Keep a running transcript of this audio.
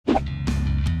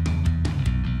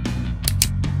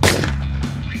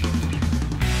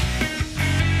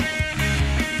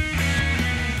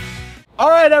All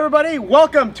right, everybody,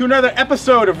 welcome to another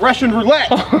episode of Russian Roulette.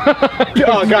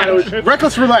 Oh God, it was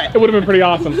Reckless Roulette. It would have been pretty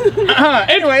awesome.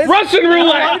 Anyways, Russian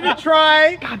Roulette. I wanted to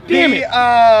try damn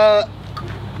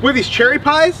what are these, cherry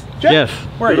pies? Jeff? Yes.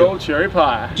 Where are you? Old cherry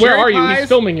pie. Where are you? Pies, He's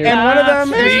filming you. And one of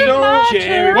them is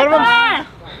cherry one of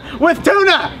them with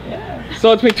tuna.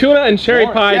 So it's me tuna and cherry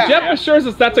pie. Yeah. Jeff assures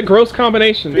us that's a gross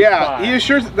combination. Yeah, he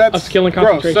assures that's A skill and gross.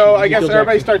 concentration. So I guess Ezekiel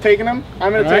everybody Jackson. start taking them.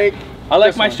 I'm gonna take. I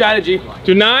like my strategy.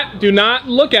 Do not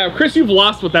look at Chris. You've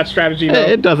lost with that strategy, though.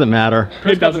 It doesn't matter.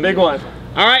 It doesn't. Big one.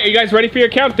 All right, you guys ready for your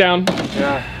countdown?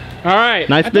 Yeah. All right.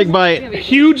 Nice big bite.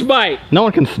 Huge bite. No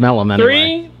one can smell them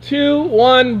anyway. 3, 2,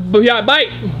 1. Yeah,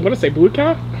 bite. What did I say? Blue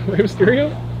count? Rey Mysterio?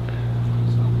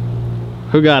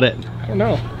 Who got it? I don't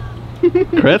know.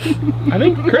 Chris? I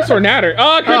think Chris or Natter.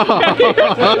 Oh, Chris!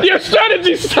 Oh. Your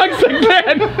strategy sucks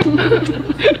again.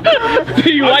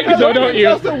 You like it though, don't you?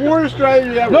 That's the worst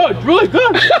strategy ever. No, it's really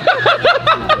good.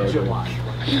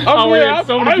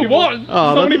 So many people, won.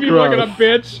 Oh, so many that's people are gross. gonna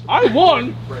bitch. I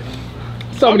won.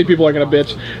 So many people are gonna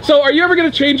bitch. So are you ever gonna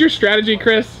change your strategy,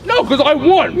 Chris? No, because I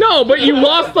won. No, but you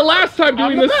lost the last time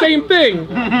doing the same thing.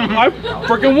 I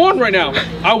freaking won right now.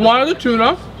 I wanted the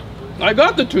tuna. I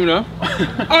got the tuna.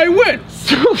 I win.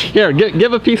 Here,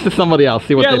 give a piece to somebody else.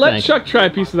 See what Yeah, they let think. Chuck try a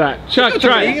piece of that. Chuck,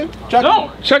 try it. Chuck,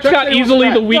 No. Chuck's got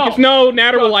easily the weakest. No,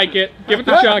 Natter will like it. Give it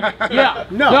to Chuck. Yeah.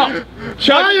 No.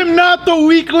 Chuck, I am not the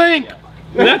weak link.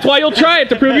 that's why you'll try it,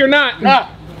 to prove you're not.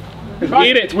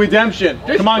 Eat it. It's redemption.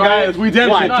 Come on, guys, it's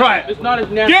redemption. Try it. It's not as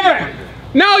nasty. Give it.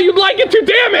 No, you'd like it too,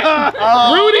 damn it!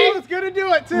 I was gonna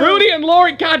do it too. Rudy and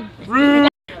Lori, God. Rudy.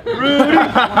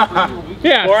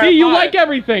 Yeah, see, you like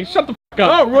everything. Shut the f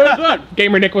up. Oh, really good.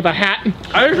 Gamer Nick with a hat.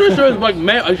 I usually should have like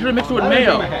mayo. I should have mixed it with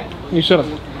mayo. You should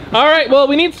have. All right, well,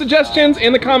 we need suggestions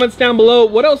in the comments down below.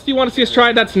 What else do you want to see us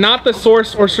try that's not the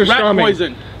source or surströmming? Rat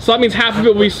poison. So that means half of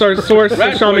it will be source,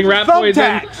 surströmming, rat poison,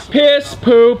 Thumbtacks. piss,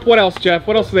 poop. What else, Jeff?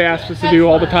 What else do they ask us to do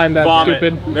all the time that's Vomit.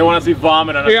 stupid? They want to see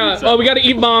vomit on a Yeah, pizza. oh, we got to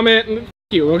eat vomit. And f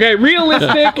you, okay?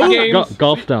 Realistic games.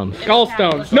 Gallstones.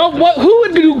 Gallstones. No, what? Who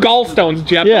would do gallstones,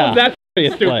 Jeff? Yeah. That's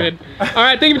stupid. All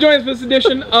right, thank you for joining us for this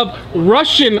edition of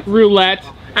Russian Roulette.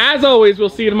 As always, we'll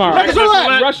see you tomorrow. Reckless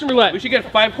Roulette. Russian Roulette. We should get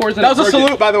 5 pours in That was a virgin.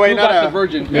 salute, by the way, Who not got a- the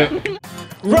virgin. Yeah.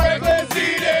 Reckless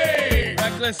eating.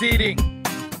 Reckless eating.